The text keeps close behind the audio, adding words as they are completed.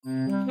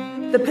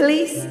The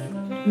police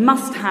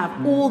must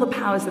have all the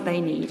powers that they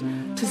need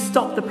to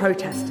stop the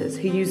protesters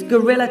who use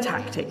guerrilla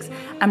tactics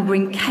and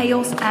bring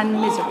chaos and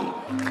misery.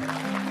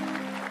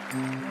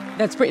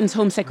 That's Britain's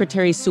Home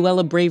Secretary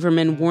Suella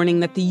Braverman warning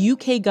that the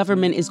UK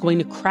government is going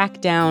to crack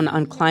down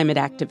on climate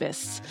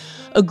activists.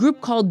 A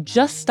group called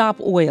Just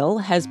Stop Oil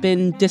has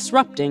been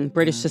disrupting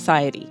British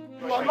society.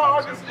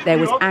 There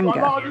was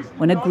anger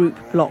when a group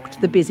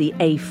blocked the busy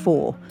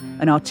A4,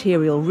 an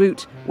arterial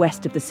route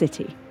west of the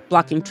city.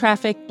 Blocking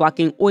traffic,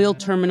 blocking oil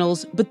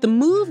terminals. But the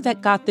move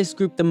that got this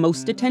group the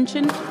most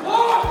attention?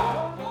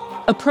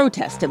 A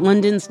protest at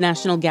London's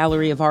National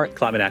Gallery of Art.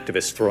 Climate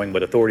activists throwing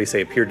what authorities say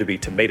appeared to be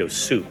tomato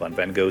soup on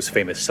Van Gogh's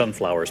famous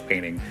Sunflowers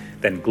painting,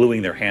 then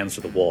gluing their hands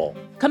to the wall.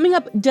 Coming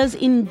up, does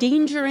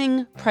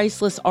endangering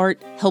priceless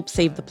art help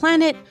save the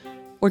planet?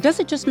 Or does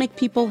it just make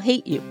people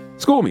hate you?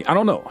 School me. I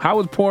don't know. How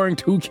is pouring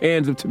 2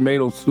 cans of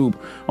tomato soup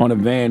on a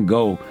Van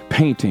Gogh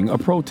painting a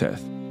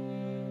protest?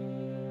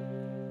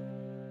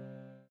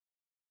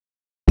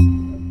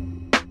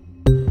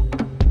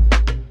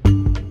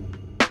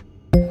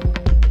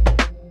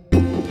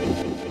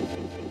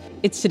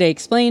 It's Today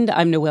Explained.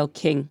 I'm Noelle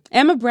King.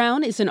 Emma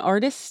Brown is an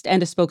artist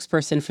and a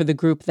spokesperson for the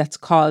group that's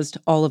caused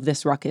all of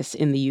this ruckus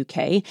in the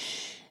UK.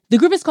 The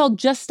group is called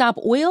Just Stop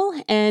Oil,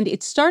 and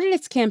it started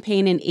its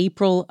campaign in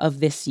April of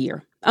this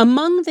year.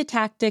 Among the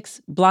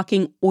tactics,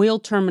 blocking oil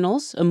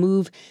terminals, a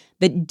move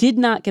that did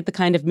not get the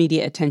kind of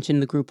media attention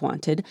the group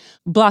wanted,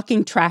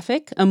 blocking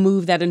traffic, a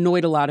move that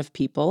annoyed a lot of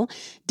people,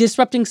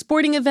 disrupting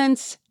sporting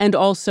events, and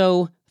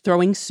also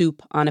throwing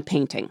soup on a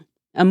painting.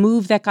 A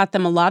move that got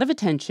them a lot of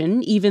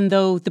attention, even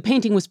though the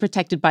painting was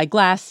protected by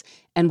glass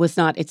and was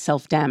not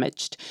itself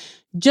damaged.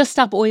 Just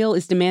Stop Oil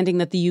is demanding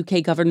that the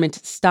UK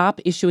government stop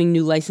issuing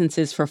new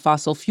licenses for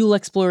fossil fuel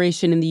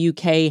exploration in the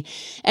UK,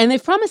 and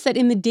they've promised that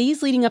in the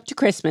days leading up to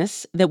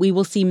Christmas that we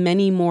will see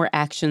many more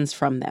actions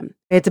from them.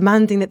 They're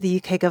demanding that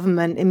the UK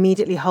government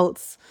immediately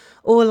halts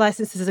all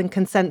licenses and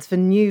consents for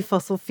new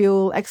fossil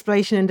fuel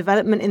exploration and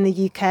development in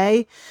the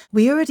UK.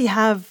 We already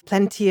have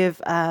plenty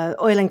of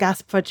oil and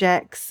gas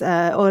projects,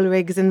 oil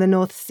rigs in the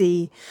North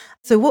Sea.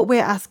 So what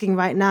we're asking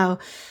right now,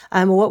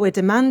 or what we're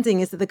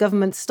demanding, is that the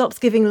government stops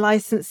giving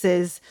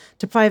licenses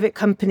to private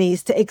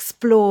companies to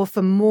explore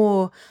for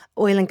more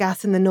oil and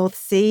gas in the North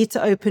Sea,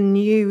 to open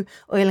new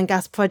oil and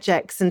gas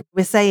projects. And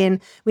we're saying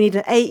we need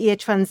an 8-year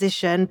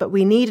transition, but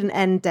we need an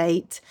end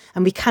date,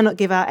 and we cannot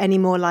give out any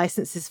more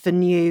licenses for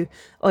new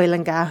oil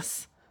and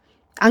gas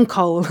and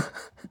coal.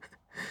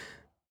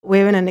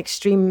 We're in an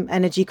extreme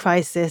energy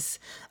crisis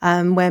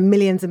where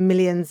millions and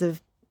millions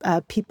of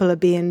people are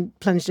being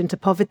plunged into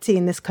poverty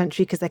in this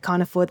country because they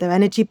can't afford their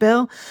energy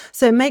bill.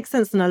 So it makes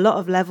sense on a lot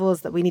of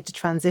levels that we need to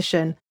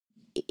transition.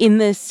 In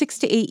the 6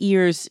 to 8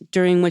 years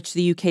during which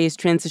the UK is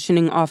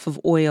transitioning off of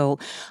oil,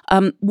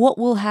 what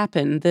will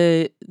happen?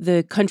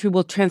 The country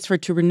will transfer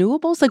to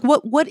renewables? Like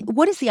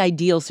what is the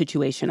ideal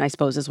situation, I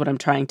suppose, is what I'm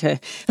trying to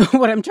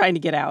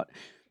get out.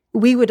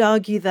 We would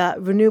argue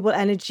that renewable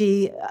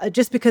energy,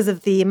 just because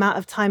of the amount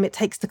of time it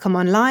takes to come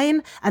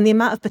online and the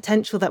amount of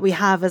potential that we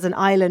have as an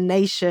island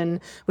nation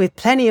with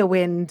plenty of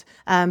wind,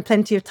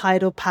 plenty of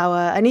tidal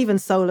power and even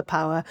solar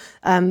power,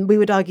 we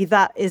would argue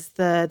that is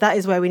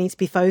where we need to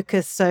be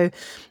focused. So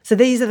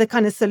these are the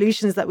kind of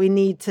solutions that we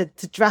need to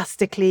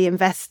drastically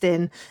invest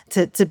in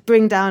to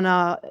bring down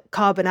our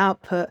carbon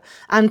output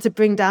and to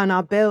bring down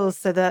our bills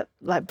so that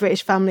like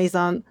British families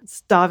aren't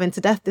starving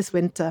to death this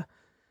winter.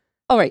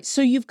 All right,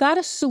 so you've got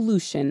a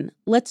solution.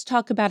 Let's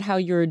talk about how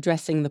you're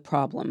addressing the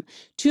problem.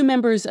 2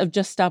 members of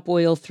Just Stop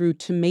Oil threw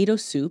tomato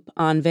soup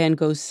on Van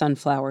Gogh's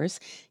Sunflowers.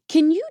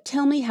 Can you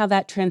tell me how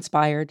that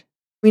transpired?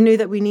 We knew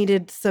that we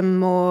needed some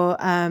more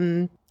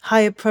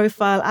higher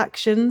profile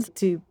actions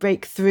to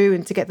break through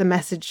and to get the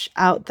message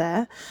out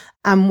there.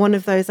 And one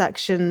of those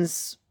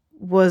actions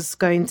was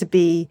going to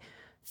be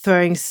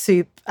throwing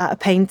soup at a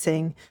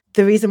painting.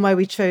 The reason why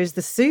we chose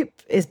the soup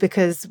is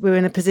because we're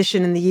in a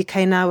position in the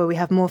UK now where we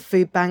have more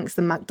food banks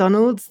than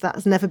McDonald's.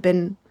 That's never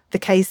been the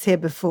case here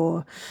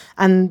before.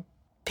 And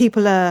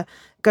people are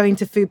going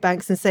to food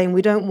banks and saying,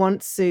 we don't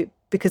want soup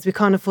because we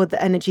can't afford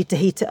the energy to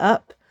heat it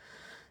up.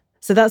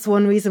 So that's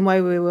one reason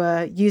why we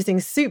were using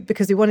soup,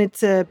 because we wanted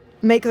to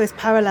make those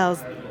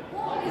parallels.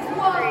 What is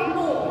worth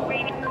more?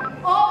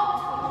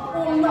 Art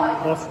or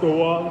life? Oscar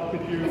Wilde,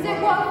 could you... Is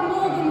it worth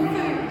more than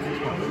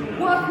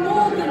food? Worth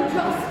more than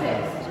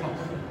justice?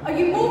 Are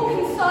you more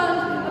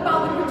concerned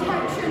about the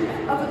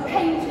protection of a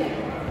painting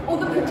or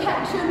the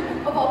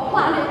protection of our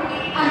planet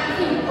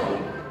and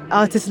people?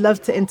 Artists love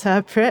to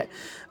interpret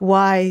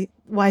why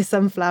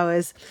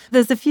sunflowers.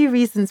 There's a few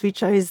reasons we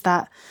chose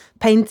that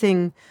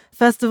painting.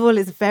 First of all,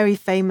 it's very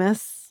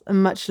famous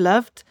and much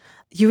loved.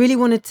 You really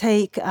want to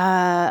take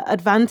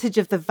advantage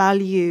of the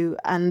value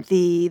and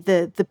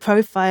the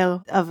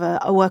profile of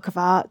a work of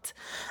art.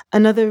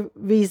 Another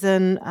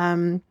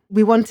reason,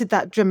 we wanted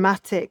that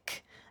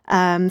dramatic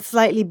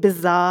slightly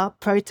bizarre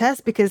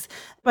protest, because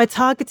by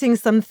targeting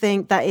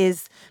something that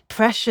is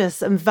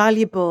precious and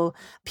valuable,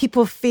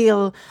 people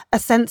feel a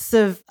sense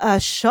of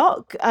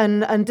shock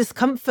and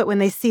discomfort when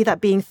they see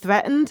that being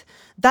threatened.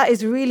 That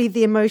is really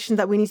the emotion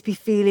that we need to be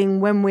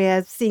feeling when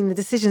we're seeing the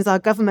decisions our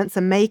governments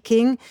are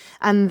making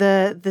and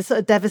the sort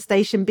of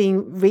devastation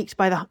being wreaked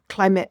by the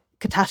climate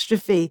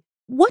catastrophe.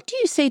 What do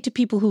you say to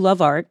people who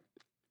love art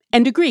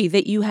and agree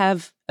that you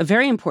have a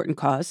very important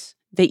cause,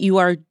 that you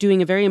are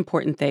doing a very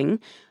important thing,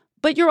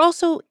 but you're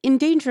also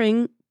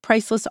endangering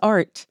priceless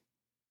art?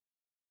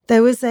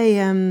 There was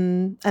a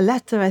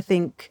letter, I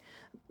think,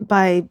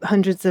 by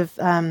hundreds of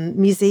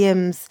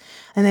museums,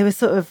 and they were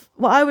sort of,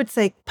 what I would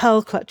say,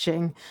 pearl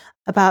clutching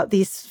about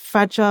these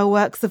fragile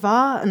works of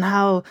art and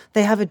how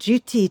they have a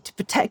duty to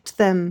protect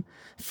them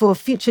for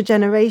future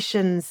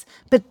generations.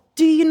 But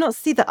do you not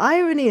see the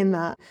irony in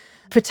that?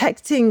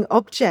 Protecting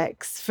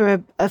objects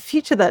for a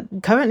future that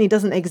currently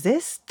doesn't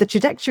exist, the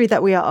trajectory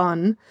that we are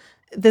on,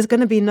 there's going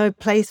to be no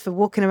place for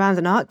walking around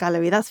an art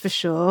gallery, that's for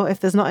sure, if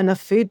there's not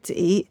enough food to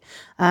eat,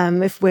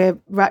 if we're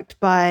racked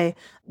by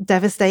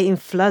devastating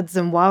floods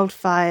and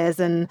wildfires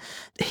and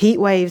heat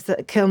waves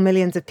that kill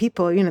millions of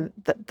people.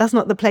 That's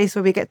not the place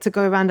where we get to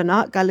go around an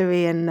art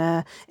gallery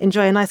and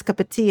enjoy a nice cup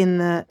of tea in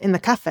the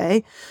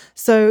cafe.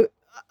 So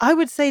I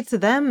would say to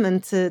them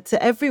and to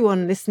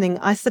everyone listening,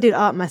 I studied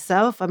art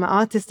myself. I'm an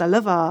artist. I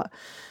love art.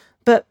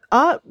 But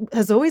art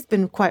has always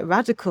been quite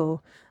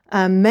radical.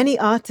 Many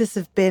artists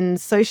have been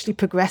socially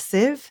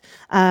progressive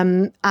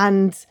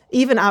and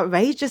even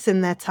outrageous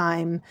in their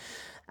time.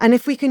 And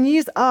if we can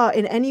use art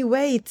in any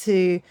way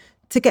to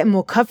get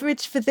more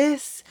coverage for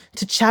this,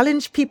 to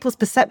challenge people's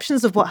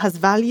perceptions of what has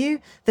value,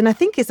 then I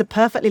think it's a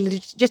perfectly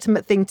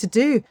legitimate thing to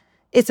do.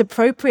 It's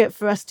appropriate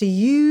for us to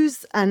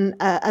use and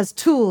as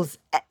tools,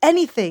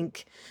 anything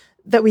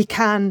that we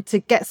can to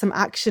get some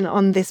action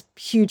on this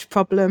huge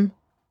problem.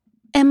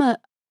 Emma,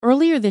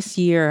 earlier this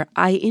year,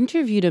 I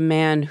interviewed a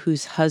man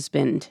whose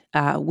husband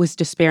was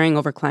despairing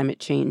over climate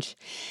change.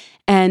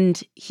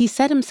 And he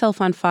set himself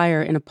on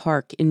fire in a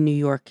park in New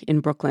York, in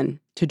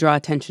Brooklyn, to draw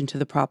attention to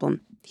the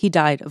problem. He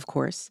died, of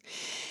course.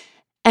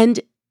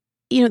 And,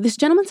 this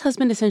gentleman's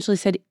husband essentially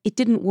said it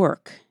didn't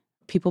work.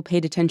 People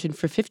paid attention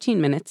for 15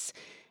 minutes.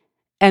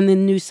 And the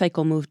news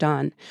cycle moved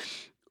on.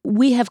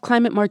 We have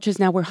climate marches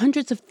now where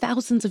hundreds of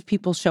thousands of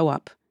people show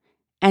up,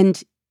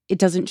 and it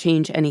doesn't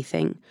change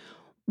anything.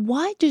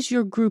 Why does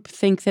your group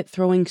think that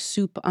throwing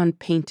soup on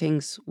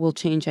paintings will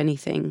change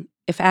anything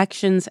if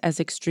actions as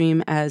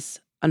extreme as,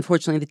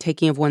 unfortunately, the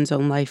taking of one's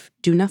own life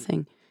do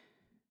nothing?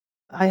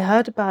 I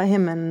heard about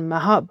him and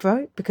my heart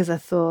broke because I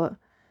thought,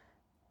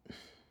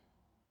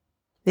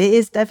 it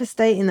is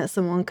devastating that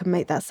someone can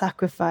make that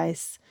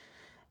sacrifice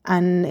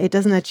and it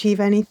doesn't achieve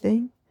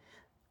anything.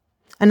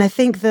 And I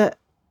think that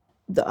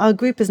our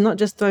group is not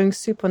just throwing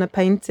soup on a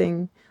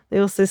painting. They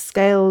also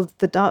scaled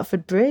the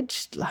Dartford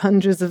Bridge,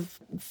 hundreds of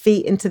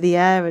feet into the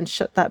air, and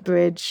shut that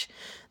bridge.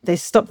 They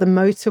stop the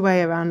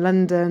motorway around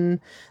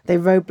London. They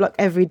roadblock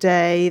every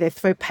day. They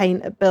throw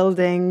paint at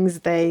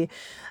buildings. They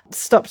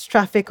stopped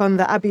traffic on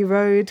the Abbey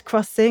Road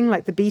crossing,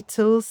 like the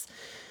Beatles.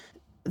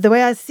 The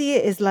way I see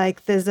it is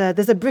like there's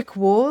a brick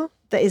wall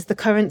that is the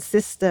current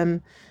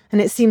system, and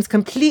it seems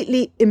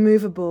completely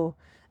immovable,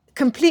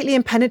 completely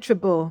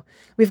impenetrable.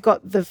 We've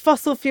got the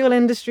fossil fuel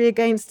industry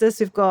against us.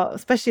 We've got,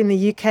 especially in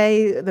the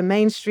UK, the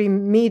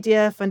mainstream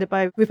media funded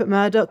by Rupert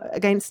Murdoch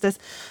against us.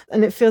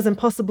 And it feels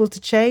impossible to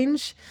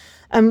change.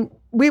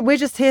 We're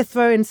just here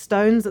throwing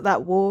stones at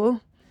that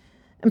wall.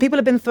 And people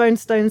have been throwing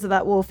stones at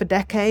that wall for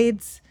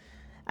decades.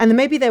 And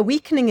maybe they're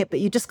weakening it, but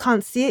you just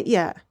can't see it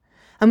yet.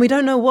 And we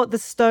don't know what the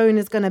stone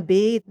is going to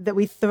be that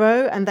we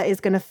throw and that is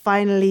going to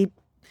finally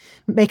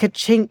make a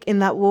chink in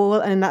that wall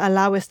and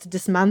allow us to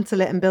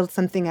dismantle it and build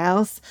something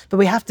else. But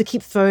we have to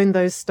keep throwing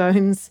those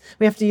stones.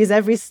 We have to use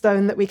every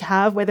stone that we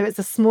have, whether it's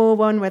a small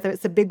one, whether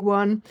it's a big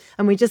one,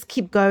 and we just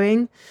keep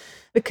going.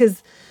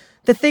 Because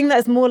the thing that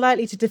is more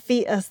likely to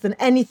defeat us than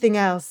anything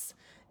else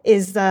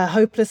is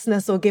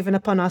hopelessness or giving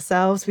up on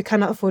ourselves. We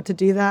cannot afford to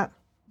do that.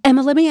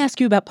 Emma, let me ask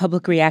you about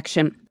public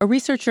reaction. A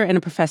researcher and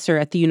a professor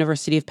at the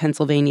University of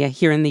Pennsylvania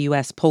here in the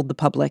U.S. polled the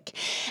public.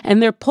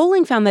 And their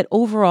polling found that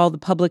overall the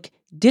public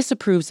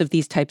disapproves of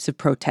these types of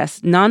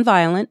protests,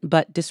 nonviolent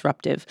but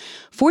disruptive.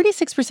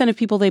 46% of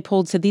people they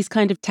polled said these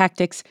kind of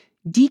tactics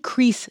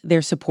decrease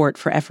their support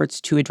for efforts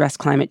to address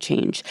climate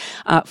change.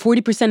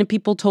 40% of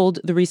people told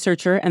the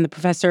researcher and the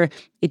professor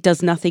it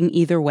does nothing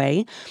either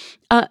way.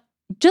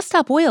 Just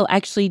Stop Oil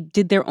actually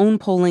did their own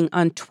polling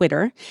on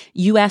Twitter.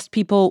 You asked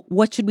people,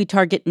 what should we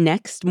target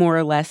next, more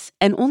or less?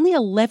 And only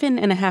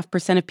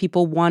 11.5% of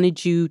people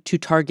wanted you to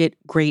target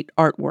great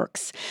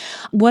artworks.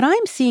 What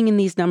I'm seeing in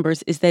these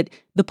numbers is that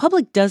the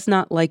public does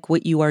not like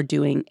what you are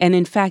doing. And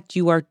in fact,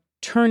 you are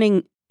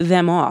turning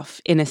them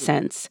off in a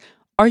sense.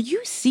 Are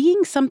you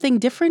seeing something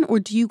different, or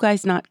do you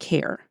guys not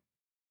care?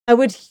 I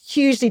would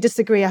hugely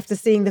disagree after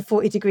seeing the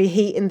 40-degree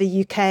heat in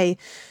the UK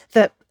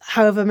that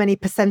however many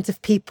 %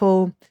 of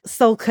people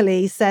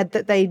sulkily said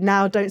that they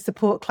now don't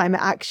support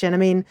climate action. I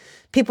mean,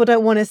 people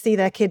don't want to see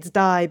their kids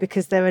die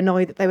because they're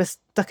annoyed that they were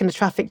stuck in a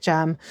traffic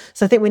jam.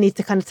 So I think we need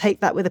to kind of take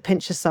that with a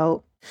pinch of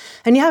salt.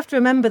 And you have to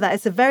remember that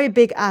it's a very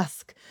big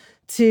ask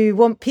to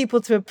want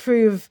people to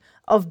approve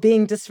of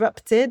being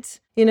disrupted,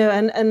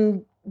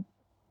 and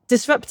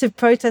disruptive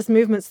protest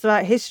movements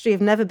throughout history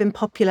have never been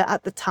popular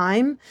at the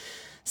time.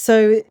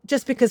 So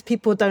just because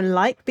people don't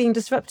like being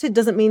disrupted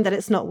doesn't mean that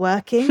it's not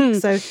working.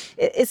 So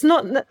it's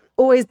not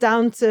always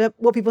down to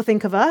what people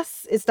think of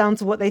us. It's down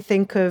to what they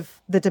think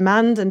of the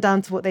demand and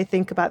down to what they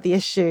think about the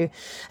issue.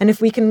 And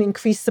if we can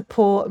increase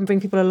support and bring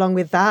people along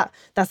with that,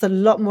 that's a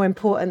lot more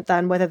important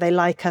than whether they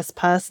like us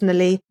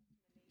personally.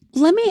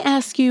 Let me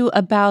ask you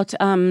about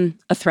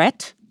a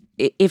threat,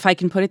 if I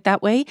can put it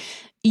that way.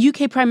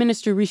 UK Prime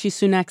Minister Rishi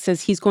Sunak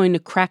says he's going to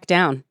crack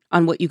down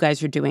on what you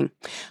guys are doing.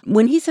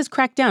 When he says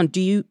crack down, do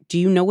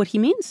you know what he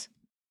means?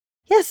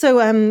 Yeah,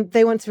 so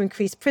they want to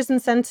increase prison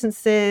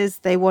sentences.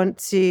 They want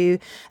to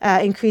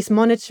increase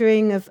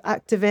monitoring of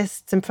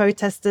activists and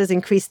protesters,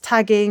 increase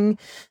tagging,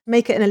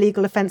 make it an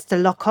illegal offence to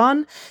lock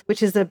on,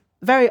 which is a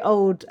very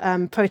old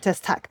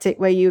protest tactic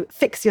where you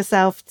fix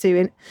yourself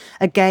to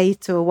a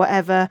gate or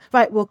whatever.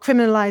 Right, we'll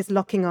criminalise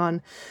locking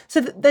on.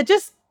 So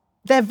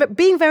they're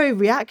being very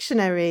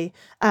reactionary,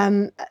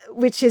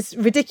 which is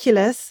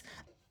ridiculous.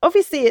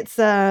 Obviously, it's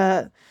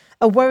a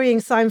worrying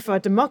sign for our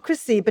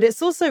democracy, but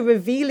it's also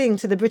revealing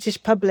to the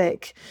British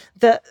public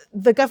that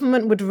the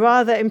government would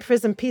rather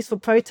imprison peaceful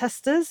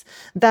protesters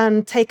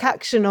than take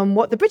action on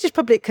what the British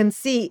public can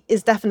see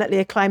is definitely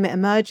a climate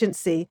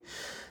emergency.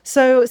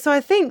 So I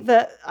think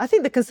the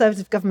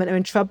Conservative government are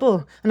in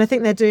trouble, and I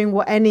think they're doing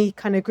what any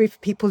kind of group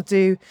of people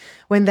do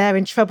when they're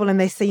in trouble and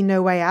they see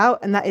no way out,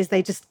 and that is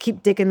they just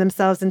keep digging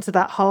themselves into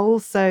that hole.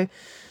 So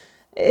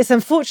it's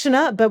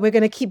unfortunate, but we're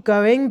going to keep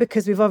going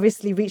because we've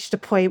obviously reached a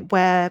point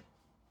where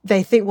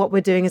they think what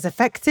we're doing is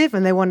effective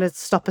and they want to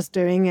stop us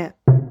doing it.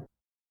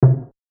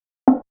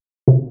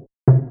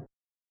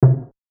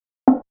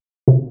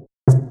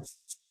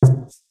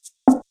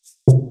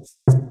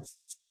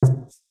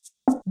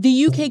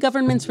 The UK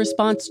government's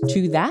response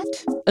to that?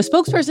 A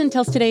spokesperson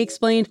tells Today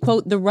Explained,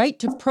 quote, "The right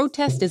to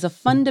protest is a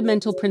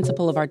fundamental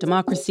principle of our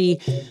democracy,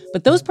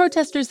 but those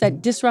protesters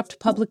that disrupt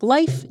public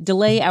life,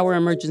 delay our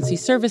emergency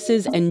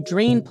services, and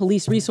drain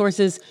police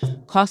resources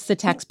cost the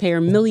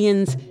taxpayer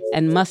millions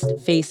and must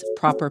face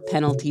proper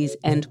penalties,"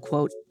 end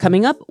quote.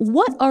 Coming up,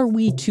 what are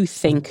we to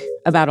think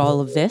about all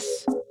of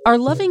this? Are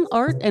loving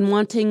art and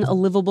wanting a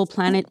livable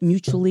planet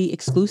mutually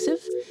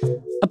exclusive?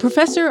 A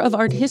professor of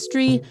art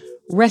history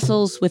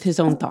wrestles with his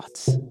own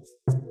thoughts.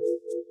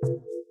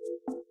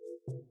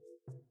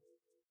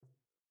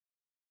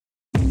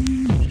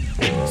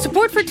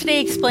 Support for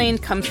Today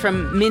Explained comes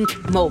from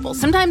Mint Mobile.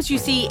 Sometimes you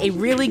see a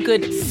really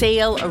good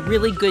sale, a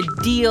really good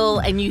deal,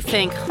 and you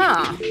think,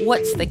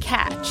 what's the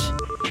catch?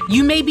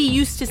 You may be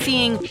used to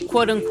seeing,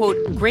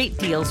 quote-unquote, great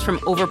deals from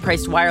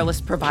overpriced wireless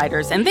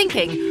providers and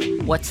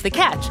thinking, what's the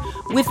catch?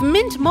 With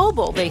Mint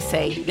Mobile, they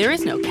say, there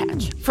is no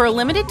catch. For a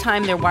limited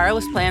time, their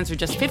wireless plans are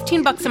just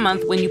 $15 a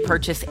month when you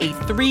purchase a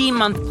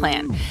 3-month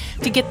plan.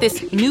 To get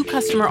this new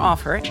customer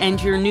offer and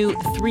your new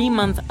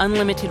 3-month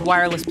unlimited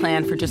wireless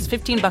plan for just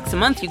 $15 a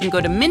month, you can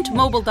go to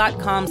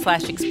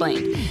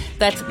mintmobile.com/explained.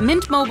 That's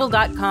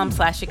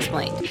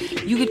mintmobile.com/explained.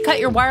 You could cut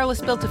your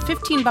wireless bill to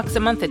 $15 a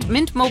month at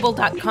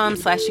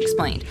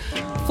mintmobile.com/explained.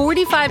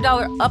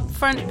 $45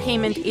 upfront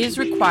payment is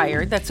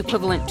required. That's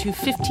equivalent to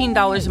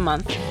 $15 a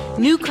month.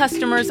 New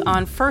customers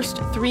on first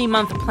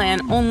 3-month plan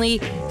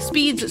only.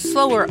 Speeds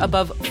slower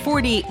above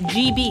 40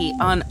 GB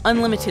on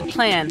unlimited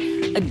plan.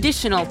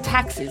 Additional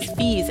taxes,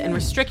 fees, and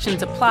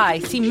restrictions apply.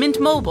 See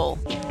Mint Mobile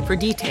for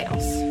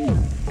details.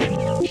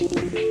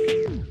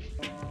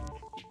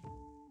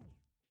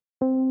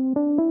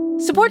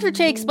 Support for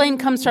Today Explained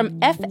comes from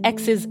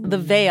FX's The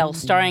Veil,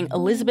 starring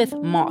Elizabeth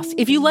Moss.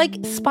 If you like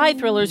spy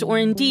thrillers or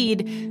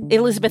indeed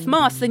Elizabeth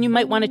Moss, then you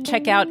might want to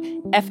check out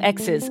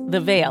FX's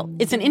The Veil.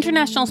 It's an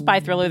international spy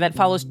thriller that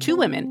follows 2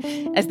 women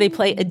as they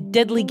play a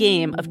deadly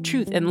game of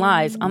truth and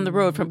lies on the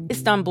road from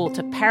Istanbul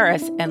to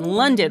Paris and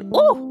London.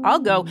 Oh, I'll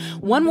go.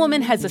 One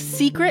woman has a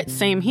secret,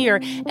 same here,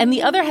 and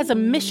the other has a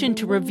mission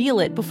to reveal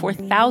it before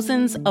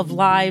thousands of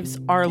lives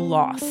are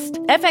lost.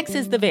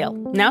 FX's The Veil,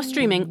 now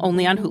streaming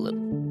only on Hulu.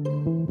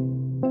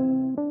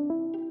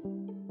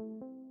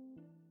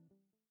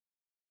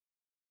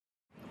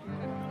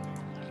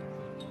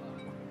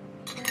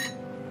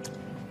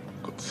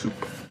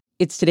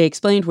 It's Today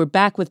Explained. We're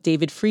back with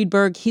David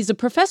Friedberg. He's a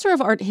professor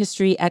of art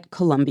history at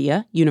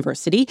Columbia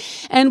University.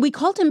 And we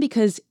called him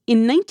because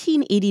in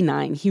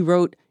 1989, he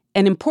wrote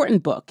an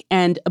important book,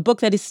 and a book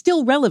that is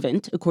still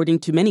relevant, according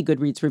to many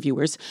Goodreads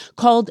reviewers,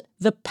 called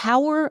The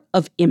Power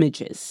of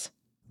Images.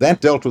 That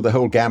dealt with the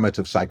whole gamut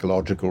of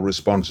psychological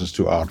responses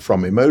to art,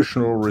 from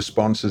emotional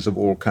responses of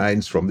all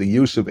kinds, from the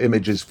use of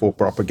images for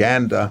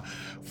propaganda,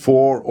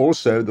 for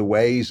also the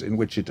ways in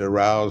which it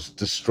aroused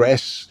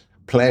distress,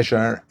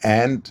 pleasure,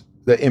 and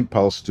the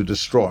impulse to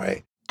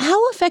destroy. How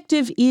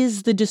effective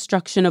is the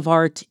destruction of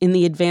art in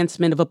the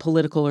advancement of a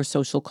political or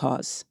social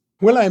cause?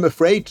 Well, I'm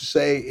afraid to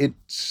say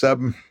it's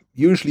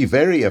usually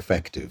very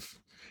effective.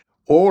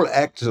 All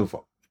acts of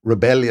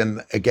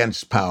rebellion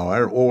against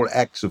power, all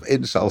acts of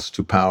insults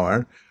to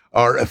power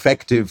are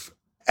effective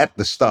at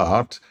the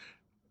start.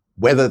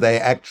 Whether they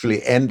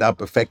actually end up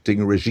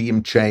affecting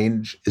regime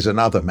change is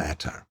another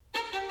matter.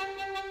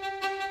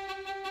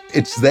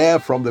 It's there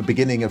from the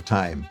beginning of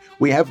time.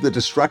 We have the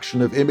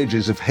destruction of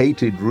images of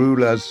hated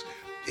rulers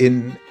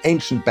in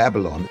ancient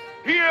Babylon.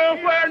 Here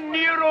where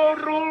Nero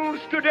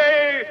rules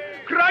today,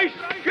 Christ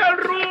shall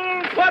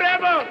rule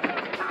forever.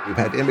 We've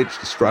had image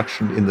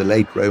destruction in the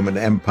late Roman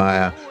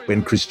Empire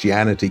when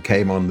Christianity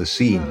came on the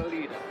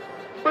scene.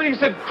 But he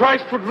said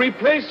Christ would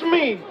replace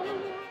me.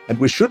 And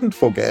we shouldn't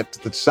forget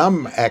that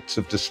some acts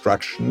of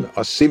destruction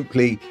are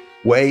simply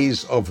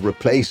ways of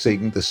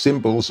replacing the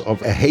symbols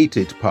of a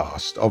hated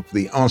past, of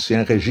the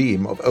ancien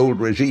régime, of old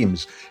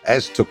regimes,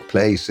 as took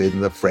place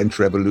in the French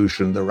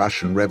Revolution, the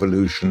Russian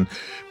Revolution.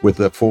 With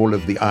the fall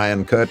of the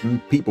Iron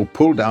Curtain, people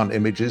pulled down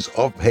images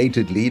of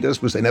hated leaders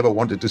because they never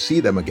wanted to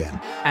see them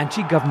again.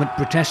 Anti-government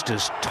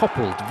protesters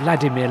toppled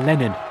Vladimir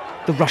Lenin,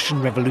 the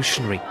Russian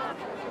revolutionary.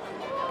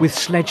 With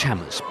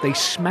sledgehammers, they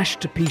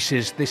smashed to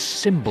pieces this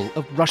symbol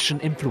of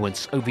Russian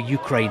influence over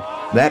Ukraine.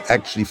 That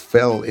actually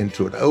fell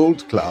into an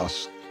old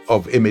class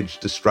of image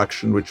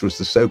destruction, which was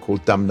the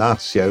so-called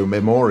damnatio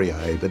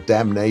memoriae, the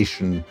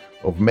damnation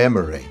of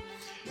memory.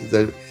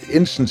 The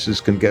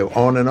instances can go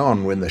on and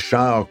on. When the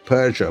Shah of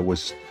Persia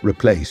was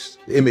replaced,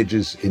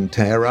 images in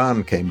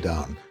Tehran came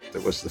down.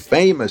 There was the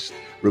famous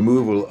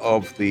removal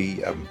of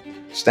the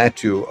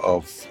statue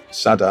of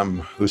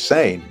Saddam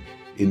Hussein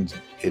in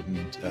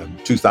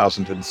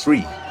 2003.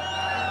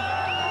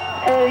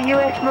 A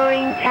U.S.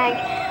 Marine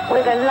tank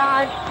with a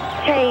large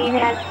chain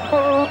has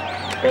pulled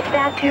the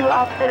statue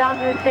of Saddam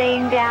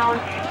Hussein down.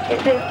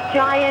 It's a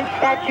giant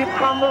statue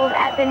crumbled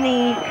at the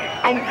knees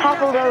and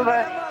toppled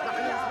over.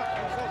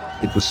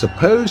 It was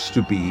supposed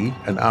to be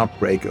an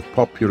outbreak of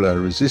popular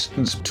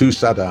resistance to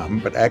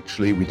Saddam, but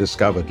actually we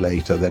discovered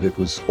later that it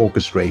was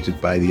orchestrated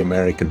by the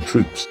American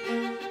troops.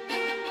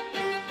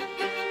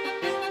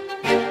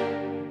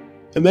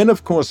 And then,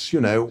 of course,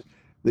 the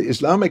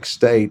Islamic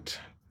State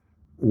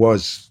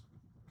was,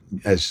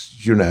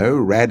 as you know,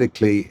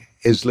 radically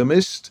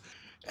Islamist.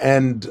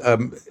 And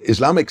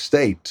Islamic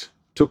State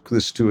took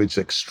this to its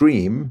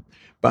extreme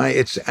by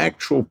its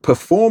actual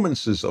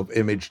performances of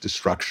image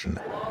destruction.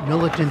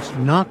 Militants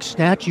knock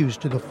statues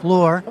to the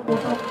floor,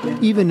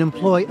 even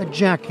employ a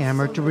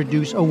jackhammer to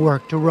reduce a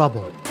work to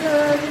rubble.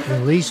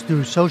 Released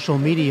through social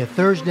media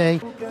Thursday,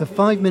 the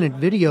 5-minute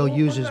video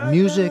uses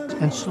music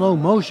and slow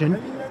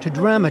motion to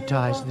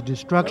dramatize the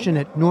destruction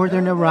at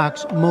northern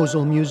Iraq's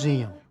Mosul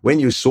Museum. When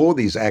you saw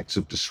these acts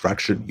of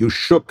destruction, you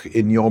shook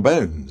in your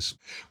bones.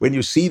 When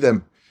you see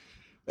them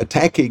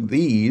attacking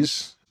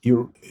these,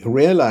 you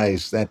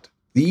realize that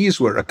these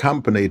were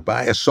accompanied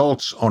by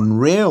assaults on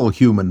real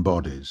human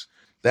bodies.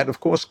 That, of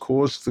course,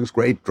 caused this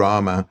great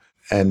drama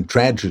and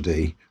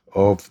tragedy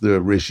of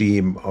the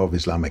regime of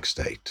Islamic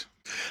State.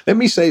 Let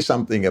me say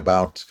something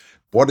about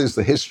what is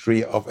the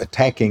history of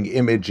attacking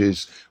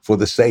images for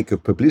the sake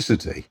of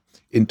publicity,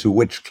 into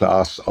which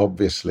class,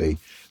 obviously,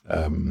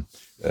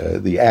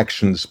 the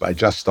actions by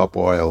Just Stop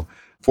Oil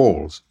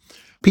falls.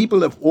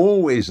 People have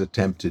always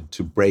attempted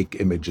to break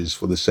images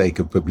for the sake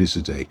of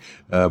publicity,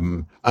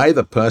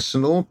 either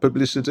personal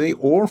publicity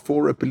or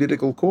for a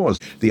political cause.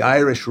 The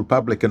Irish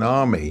Republican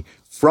Army,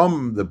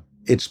 from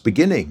its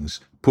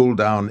beginnings, pulled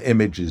down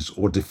images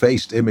or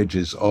defaced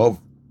images of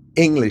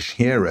English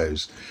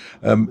heroes.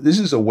 This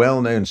is a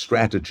well-known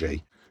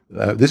strategy.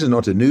 This is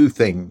not a new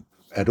thing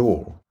at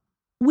all.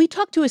 We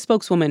talked to a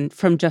spokeswoman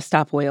from Just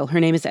Stop Oil.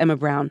 Her name is Emma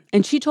Brown,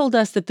 and she told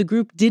us that the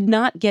group did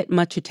not get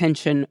much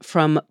attention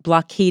from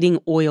blockading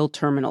oil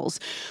terminals,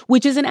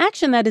 which is an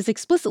action that is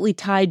explicitly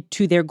tied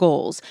to their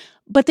goals.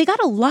 But they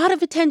got a lot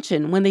of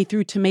attention when they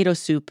threw tomato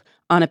soup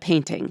on a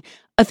painting,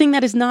 a thing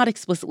that is not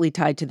explicitly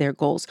tied to their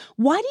goals.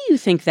 Why do you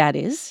think that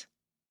is?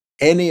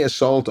 Any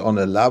assault on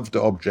a loved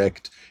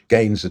object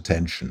gains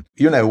attention.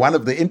 One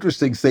of the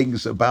interesting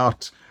things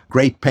about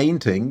great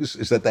paintings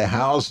is that they're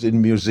housed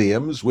in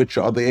museums, which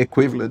are the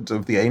equivalent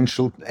of the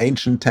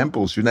ancient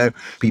temples.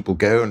 People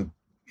go and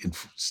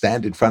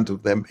stand in front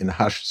of them in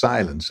hushed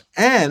silence.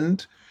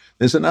 And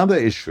there's another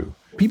issue.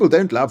 People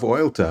don't love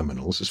oil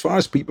terminals. As far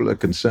as people are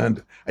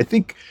concerned, I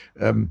think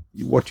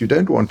what you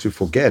don't want to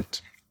forget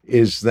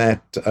is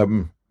that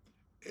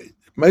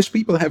most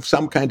people have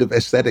some kind of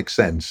aesthetic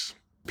sense.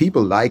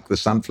 People like the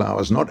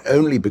sunflowers not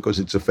only because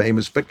it's a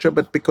famous picture,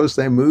 but because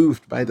they're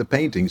moved by the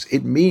paintings.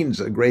 It means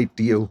a great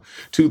deal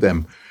to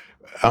them.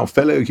 Our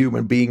fellow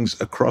human beings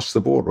across the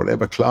board,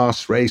 whatever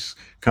class, race,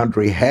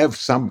 country, have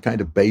some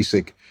kind of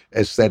basic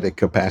aesthetic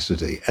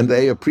capacity, and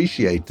they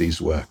appreciate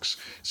these works.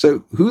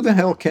 So who the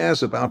hell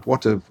cares about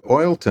what an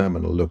oil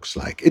terminal looks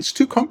like? It's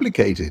too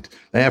complicated.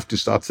 They have to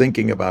start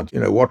thinking about,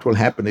 what will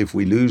happen if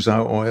we lose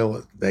our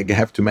oil. They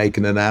have to make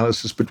an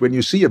analysis. But when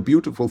you see a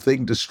beautiful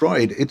thing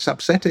destroyed, it's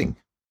upsetting.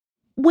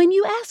 When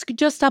you ask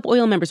Just Stop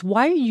Oil members,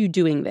 why are you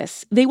doing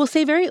this? They will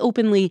say very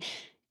openly,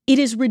 it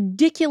is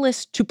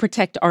ridiculous to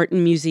protect art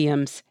in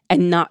museums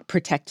and not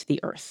protect the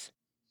earth.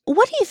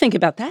 What do you think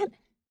about that?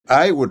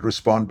 I would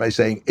respond by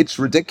saying it's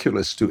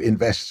ridiculous to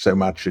invest so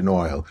much in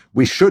oil.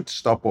 We should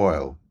stop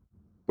oil.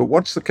 But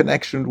what's the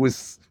connection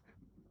with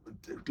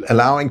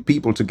allowing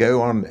people to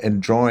go on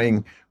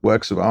enjoying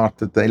works of art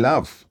that they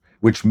love,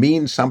 which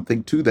means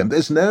something to them?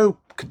 There's no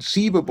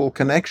conceivable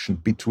connection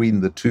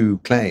between the two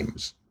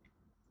claims.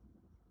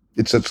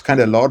 It's a kind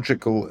of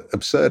logical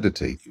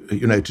absurdity.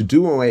 To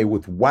do away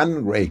with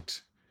one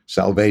great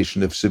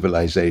salvation of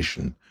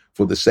civilization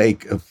for the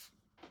sake of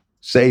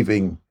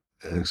saving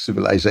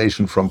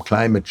civilization from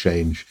climate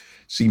change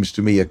seems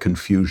to me a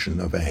confusion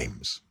of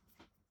aims.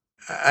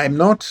 I'm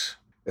not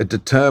a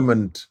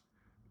determined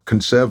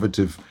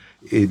conservative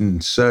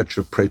in search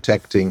of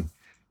protecting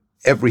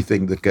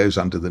everything that goes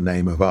under the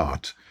name of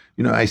art.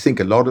 I think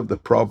a lot of the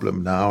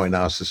problem now in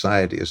our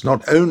society is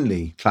not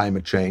only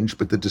climate change,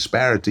 but the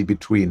disparity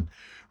between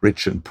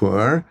rich and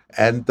poor,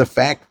 and the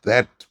fact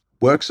that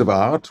works of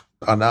art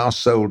are now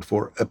sold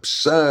for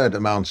absurd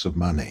amounts of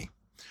money.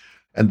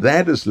 And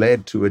that has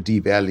led to a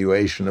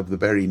devaluation of the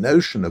very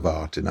notion of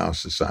art in our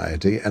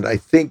society. And I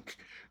think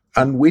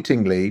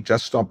unwittingly,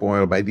 Just Stop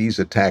Oil by these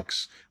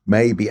attacks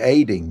may be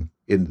aiding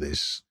in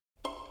this.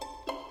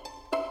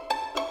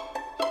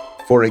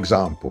 For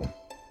example,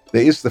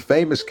 there is the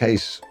famous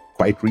case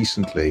quite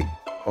recently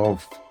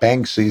of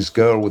Banksy's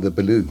Girl with a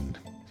Balloon,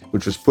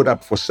 which was put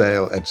up for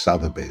sale at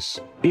Sotheby's.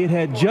 It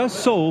had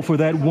just sold for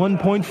that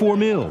 1.4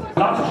 mil.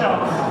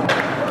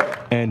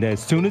 And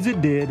as soon as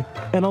it did,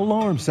 an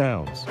alarm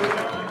sounds.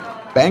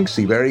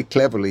 Banksy very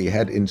cleverly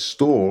had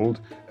installed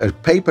a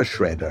paper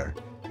shredder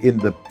in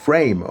the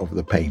frame of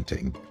the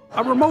painting.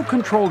 A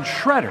remote-controlled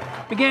shredder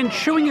began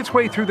chewing its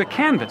way through the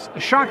canvas, a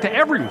shock to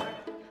everyone.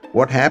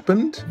 What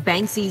happened?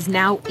 Banksy's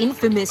now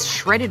infamous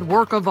shredded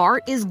work of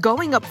art is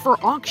going up for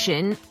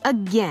auction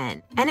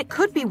again, and it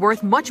could be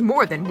worth much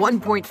more than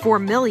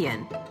 $1.4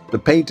 million. The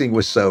painting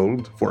was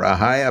sold for a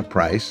higher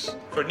price.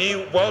 For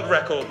new world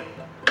record,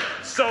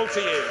 sold to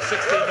you,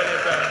 $16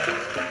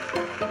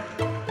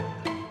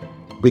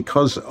 million.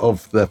 Because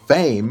of the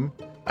fame,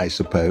 I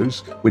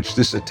suppose, which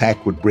this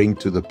attack would bring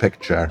to the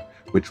picture,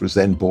 which was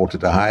then bought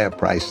at a higher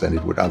price than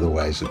it would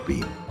otherwise have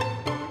been.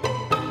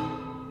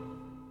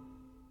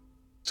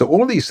 So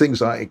all these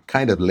things are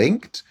kind of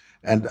linked,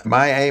 and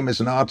my aim as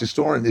an art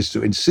historian is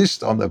to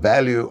insist on the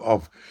value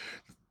of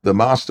the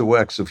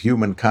masterworks of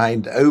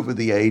humankind over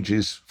the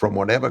ages from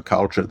whatever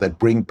culture that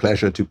bring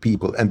pleasure to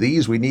people. And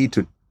these we need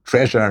to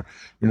treasure,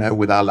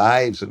 with our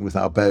lives and with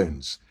our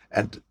bones.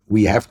 And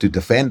we have to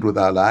defend with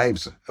our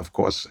lives, of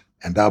course,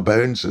 and our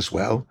bones as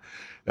well,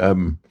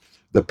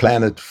 the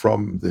planet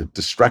from the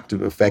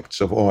destructive effects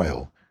of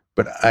oil.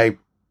 But I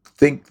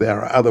think there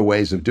are other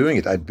ways of doing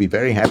it. I'd be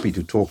very happy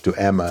to talk to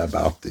Emma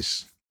about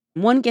this.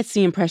 One gets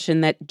the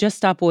impression that Just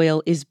Stop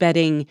Oil is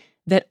betting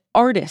that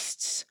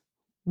artists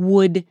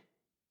would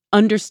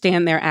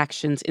understand their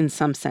actions in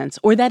some sense,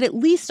 or that at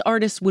least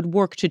artists would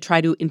work to try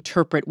to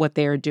interpret what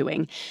they are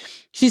doing.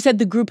 She said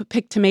the group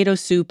picked tomato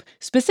soup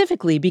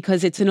specifically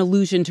because it's an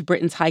allusion to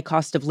Britain's high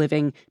cost of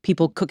living,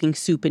 people cooking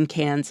soup in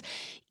cans.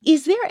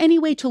 Is there any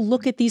way to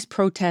look at these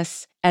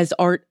protests as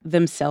art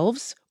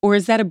themselves, or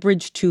is that a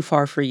bridge too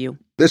far for you?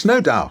 There's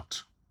no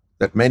doubt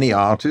that many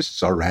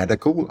artists are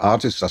radical.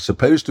 Artists are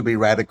supposed to be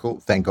radical.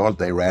 Thank God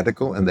they're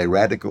radical, and they're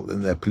radical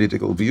in their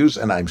political views.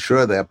 And I'm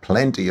sure there are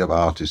plenty of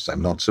artists,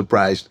 I'm not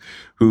surprised,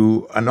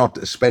 who are not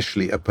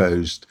especially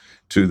opposed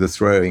to the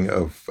throwing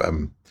of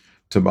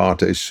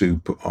tomato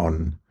soup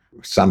on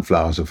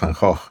sunflowers of Van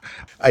Gogh.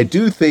 I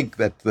do think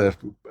that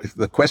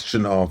the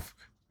question of,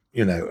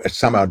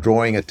 somehow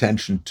drawing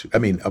attention to,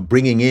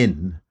 bringing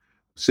in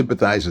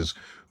sympathizers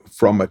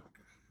from a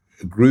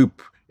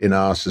group in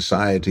our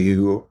society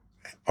who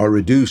are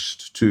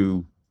reduced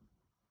to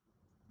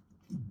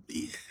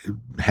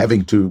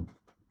having to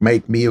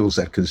make meals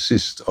that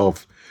consist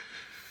of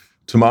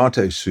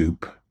tomato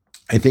soup.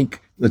 I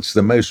think that's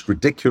the most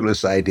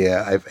ridiculous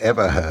idea I've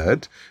ever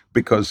heard,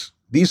 because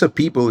these are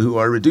people who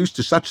are reduced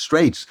to such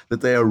straits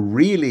that they are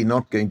really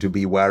not going to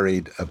be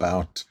worried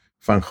about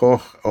Van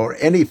Gogh or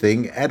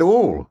anything at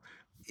all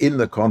in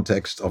the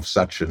context of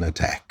such an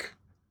attack.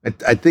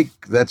 I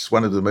think that's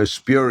one of the most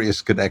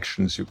spurious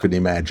connections you can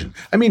imagine.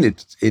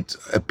 It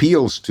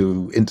appeals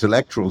to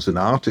intellectuals and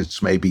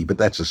artists maybe, but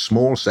that's a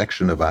small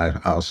section of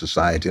our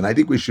society. And I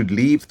think we should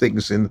leave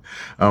things in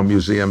our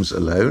museums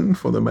alone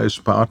for the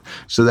most part,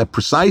 so that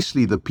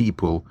precisely the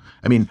people,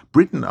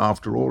 Britain,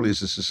 after all,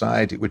 is a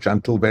society which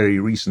until very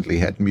recently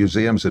had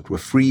museums that were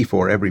free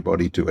for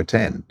everybody to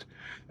attend.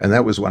 And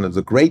that was one of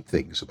the great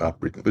things about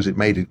Britain, because it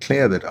made it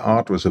clear that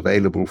art was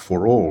available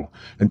for all.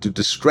 And to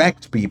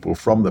distract people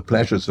from the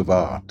pleasures of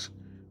art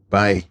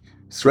by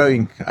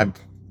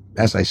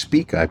as I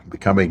speak, I'm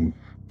becoming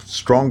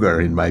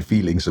stronger in my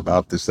feelings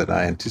about this than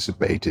I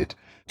anticipated,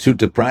 to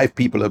deprive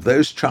people of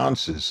those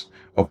chances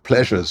of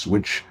pleasures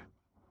which,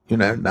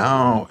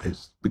 now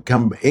has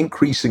become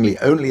increasingly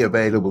only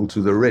available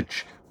to the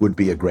rich would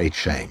be a great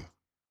shame.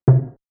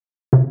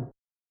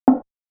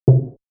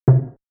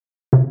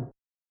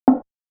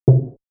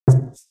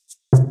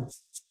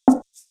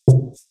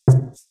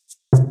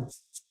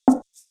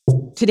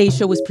 Today's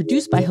show was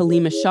produced by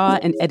Halima Shah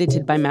and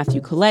edited by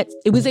Matthew Collette.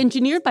 It was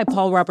engineered by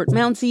Paul Robert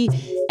Mounsey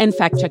and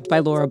fact-checked by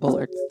Laura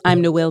Bullard. I'm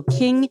Noel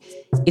King.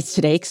 It's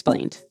Today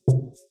Explained.